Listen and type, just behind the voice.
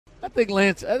I think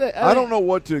Lance. I don't know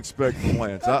what to expect from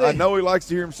Lance. I know he likes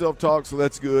to hear himself talk, so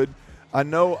that's good. I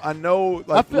know. I feel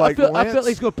Lance, like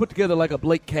he's going to put together like a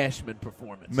Blake Cashman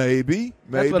performance. Maybe.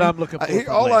 That's what I'm looking for.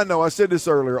 All I know, I said this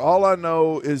earlier. All I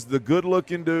know is the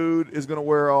good-looking dude is going to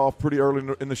wear off pretty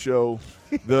early in the show.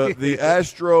 The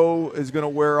Astro is going to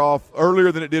wear off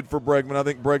earlier than it did for Bregman. I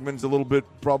think Bregman's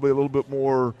probably a little bit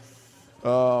more.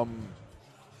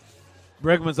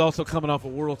 Bregman's also coming off a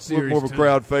World Series. More of a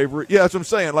crowd favorite. Yeah, that's what I'm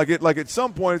saying. Like at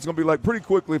some point, it's going to be like pretty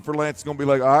quickly for Lance. It's going to be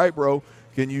like, all right, bro.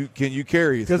 Can you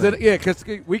carry it? Because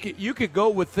you could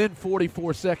go within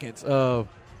 44 seconds of,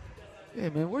 hey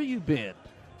man, where you been?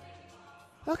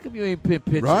 How come you ain't been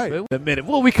pitching? Right. Man? A minute.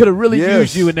 Well, we could have really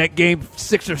used you in that game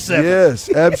 6 or 7. Yes,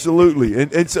 absolutely.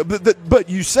 and so, but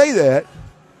you say that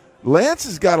Lance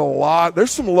has got a lot.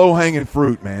 There's some low hanging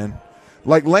fruit, man.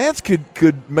 Like Lance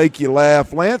could make you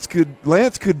laugh. Lance could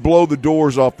blow the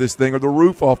doors off this thing or the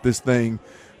roof off this thing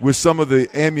with some of the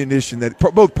ammunition that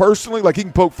both personally, like he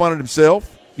can poke fun at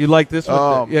himself. You like this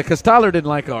one? Yeah, because Tyler didn't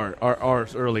like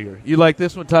ours earlier. You like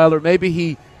this one, Tyler?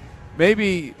 Maybe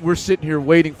we're sitting here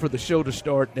waiting for the show to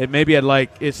start, and maybe I'd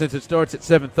like it since it starts at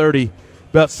 7:30.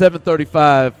 About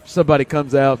 7:35, somebody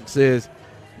comes out and says,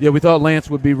 "Yeah, we thought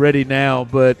Lance would be ready now,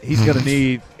 but he's gonna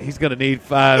need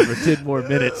 5 or 10 more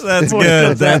minutes." That's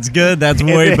good. That's good. That's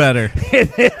way better.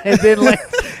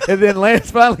 And then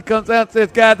Lance finally comes out and says,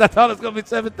 "Guys, I thought it was going to be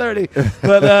 7:30,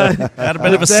 but had a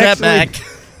bit of a setback."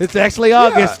 It's actually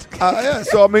August." Yeah.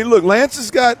 So I mean, look, Lance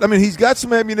has got. I mean, he's got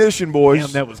some ammunition, boys.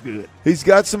 Damn, that was good. He's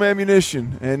got some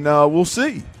ammunition, and we'll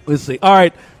see. We'll see. All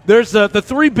right, there's the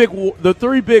three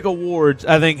big awards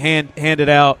I think handed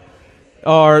out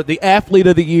are the Athlete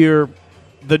of the Year,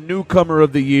 the Newcomer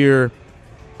of the Year,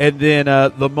 and then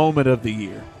the Moment of the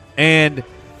Year. And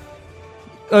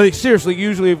seriously,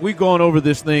 usually if we've gone over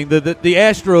this thing, the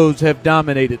Astros have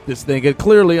dominated this thing, and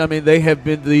clearly, I mean, they have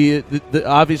been the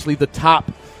obviously the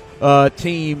top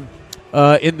team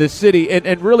in the city,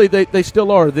 and really they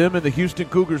still are. Them and the Houston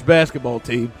Cougars basketball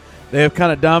team, they have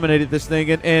kind of dominated this thing,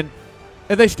 and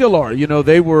they still are. You know,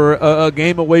 they were a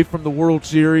game away from the World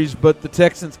Series, but the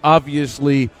Texans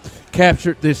obviously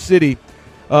captured this city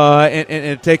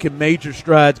and taken major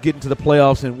strides getting to the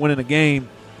playoffs and winning a game.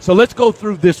 So let's go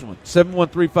through this one.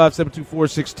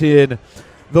 713-572-4610.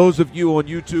 Those of you on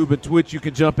YouTube and Twitch, you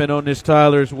can jump in on this,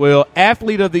 Tyler, as well.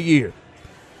 Athlete of the Year.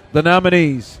 The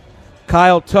nominees: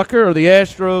 Kyle Tucker of the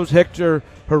Astros, Hector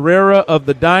Herrera of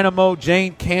the Dynamo,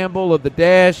 Jane Campbell of the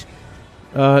Dash,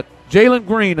 Jalen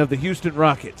Green of the Houston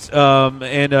Rockets,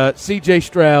 and C.J.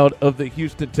 Stroud of the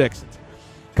Houston Texans.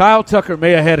 Kyle Tucker may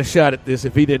have had a shot at this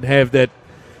if he didn't have that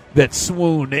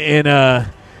swoon in the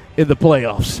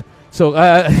playoffs. So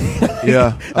I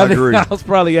agree. I was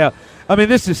probably out. I mean,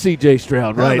 this is C.J.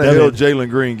 Stroud, right? How the hell Jalen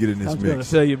Green get in this mix? I was going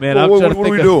to tell you, man. Well, what are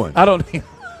we doing? I don't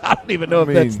even know if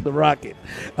that's the Rocket.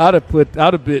 I'd have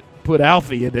put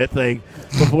Alfie in that thing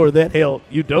before that held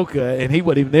Udoka, and he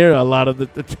wasn't even there a lot of the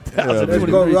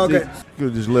 2023 season. Could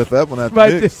have just left that one out.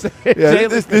 Right, this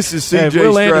is C.J.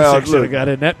 Stroud. Look, got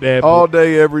in that bad. All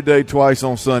day, every day, twice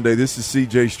on Sunday. This is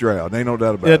C.J. Stroud. Ain't no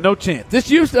doubt about it. Yeah, no chance. This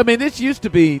used to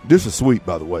be. This is sweet,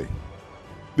 by the way.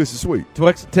 This is sweet.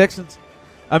 Texans.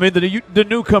 I mean, the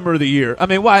Newcomer of the Year. I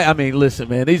mean, why? I mean, listen,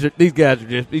 man. These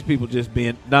people just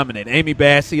being nominated. Amy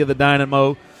Bassey of the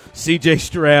Dynamo, C.J.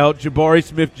 Stroud, Jabari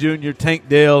Smith Jr., Tank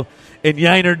Dell, and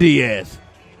Yainer Diaz.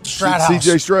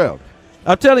 C.J. Stroud.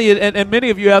 I'm telling you, and many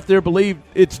of you out there believe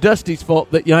it's Dusty's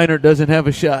fault that Yainer doesn't have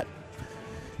a shot.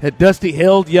 Had Dusty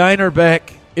held Yainer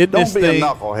back in this thing. Don't be a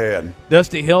knucklehead.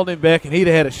 Dusty held him back, and he'd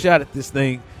have had a shot at this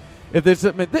thing. If there's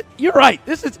something, you're right.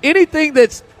 This is anything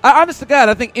that's, honest to God,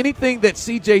 I think anything that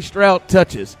C.J. Stroud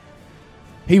touches,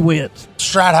 he wins.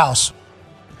 Stroud House.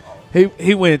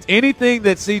 He wins. Anything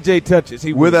that C.J. touches,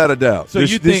 he wins. Without a doubt. So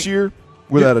this year,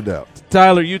 without a doubt.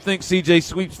 Tyler, you think C.J.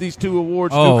 sweeps these two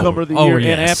awards, Newcomer of the Year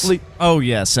and Athlete? Oh,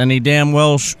 yes, and he damn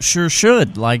well sure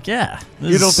should. Like, yeah.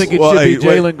 You don't think it should be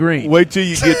Jalen Green? Wait till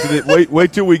you get to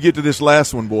wait till we get to this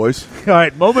last one, boys. All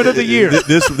right, Moment of the Year.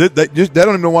 They don't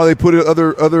even know why they put it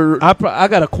other. I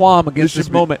got a qualm against this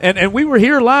moment, and we were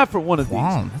here live for one of these.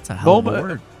 That's a hell of a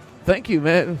word. Thank you,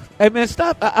 man. Hey, man,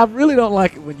 stop. I really don't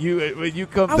like it when you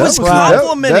come. I was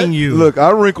complimenting you. Look,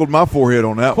 I wrinkled my forehead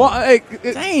on that one. Hey,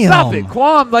 damn. Stop it.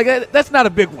 Qualm, that's not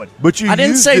a big one. But I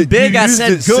didn't say big. I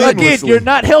said good. Again, you're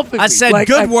not helping me. I said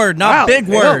good word, not big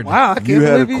word. Wow, I can't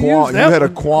believe you had a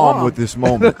qualm with this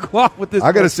moment.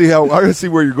 I got to see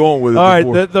where you're going with it. All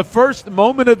right, the first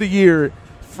Moment of the Year,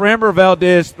 Framber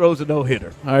Valdez throws a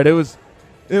no-hitter. All right, it was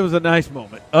a nice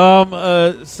moment.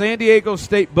 San Diego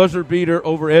State buzzer beater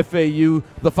over FAU.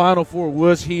 The Final Four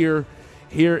was here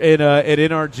at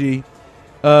NRG.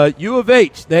 U of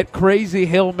H, that crazy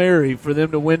Hail Mary for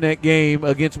them to win that game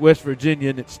against West Virginia,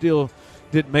 and it still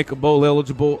didn't make a bowl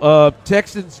eligible.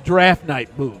 Texans draft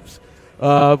night moves.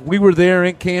 We were there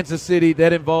in Kansas City.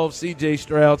 That involves C.J.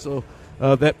 Stroud, so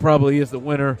that probably is the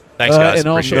winner. Thanks, guys. And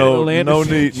also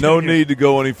no need to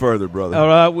go any further, brother. All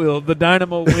right, Will. The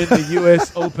Dynamo win the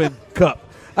U.S. Open Cup.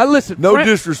 Listen. No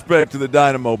disrespect to the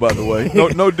Dynamo, by the way.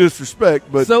 No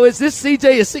disrespect, but so is this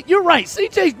C.J. You're right.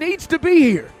 C.J. needs to be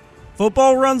here.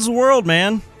 Football runs the world,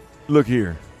 man. Look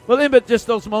here. Well, then, but just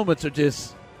those moments are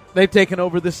they've taken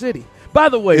over the city. By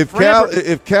the way,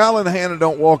 if Cal and Hannah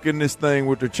don't walk in this thing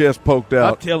with their chest poked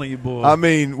out, I'm telling you, boy. I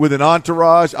mean, with an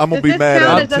entourage, I'm gonna be mad at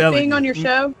them. Does this count as us being on your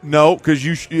show? No, because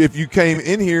if you came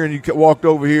in here and you walked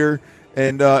over here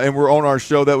and we're on our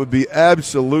show, that would be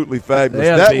absolutely fabulous.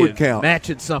 That would count.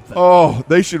 Matching something. Oh,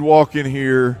 they should walk in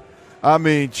here. I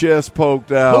mean, chest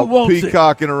poked out,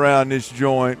 peacocking around this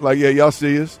joint. Like, yeah, y'all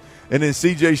see us. And then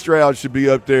C.J. Stroud should be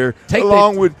up there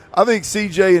with, I think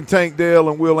C.J. and Tank Dell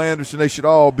and Will Anderson, they should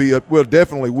all be up. Well,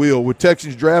 definitely Will with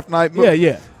Texans draft night move.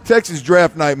 Yeah. Texans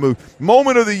draft night move.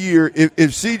 Moment of the year,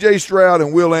 if C.J. Stroud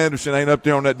and Will Anderson ain't up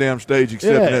there on that damn stage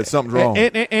accepting that, something's wrong.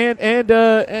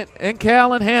 And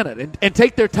Cal and Hannah. And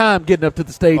take their time getting up to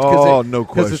the stage. No question.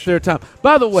 Because it's their time.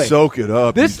 By the way. Soak it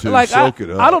up, soak it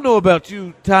up. I don't know about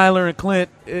you, Tyler and Clint.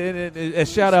 And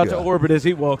shout out to Orbit as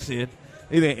he walks in.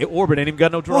 Orbit ain't even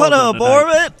got no draws. What up,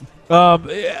 Orbit?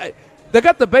 They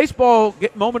got the baseball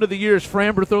moment of the year as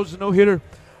Framber throws a no-hitter.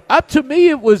 To me,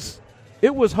 it was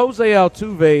Jose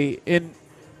Altuve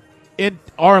in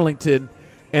Arlington,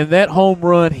 and that home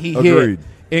run he hit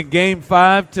in Game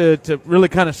 5 to really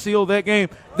kind of seal that game.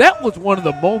 That was one of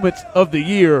the moments of the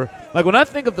year. Like when I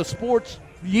think of the sports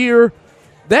year,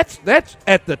 that's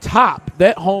at the top.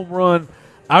 That home run,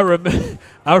 I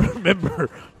remember.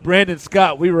 Brandon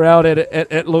Scott, we were out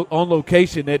on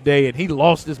location that day, and he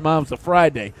lost his mind. It was a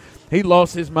Friday. He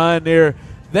lost his mind there.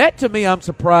 That, to me, I'm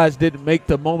surprised didn't make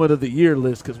the moment of the year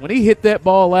list because when he hit that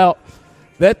ball out,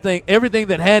 that thing, everything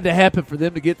that had to happen for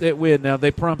them to get that win. Now,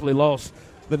 they promptly lost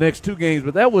the next two games,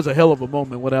 but that was a hell of a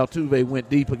moment when Altuve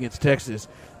went deep against Texas,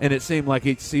 and it seemed like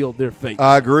it sealed their fate.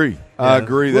 I agree.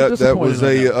 That was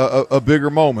a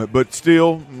bigger moment, but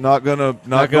still not going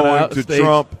to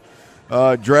trump.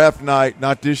 Draft night,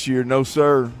 not this year. No,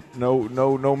 sir.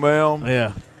 No, ma'am.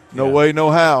 Yeah. No way,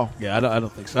 no how. Yeah, I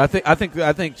don't think so. I think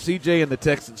CJ and the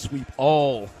Texans sweep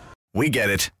all. We get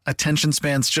it. Attention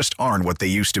spans just aren't what they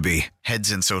used to be.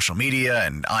 Heads in social media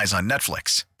and eyes on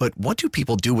Netflix. But what do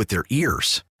people do with their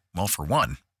ears? Well, for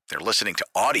one, they're listening to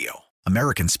audio.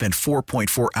 Americans spend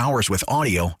 4.4 hours with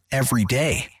audio every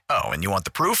day. Oh, and you want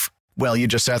the proof? Well, you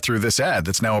just sat through this ad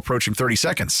that's now approaching 30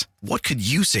 seconds. What could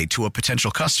you say to a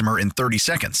potential customer in 30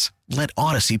 seconds? Let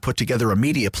Odyssey put together a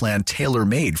media plan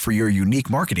tailor-made for your unique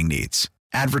marketing needs.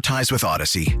 Advertise with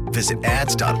Odyssey. Visit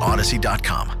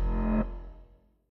ads.odyssey.com.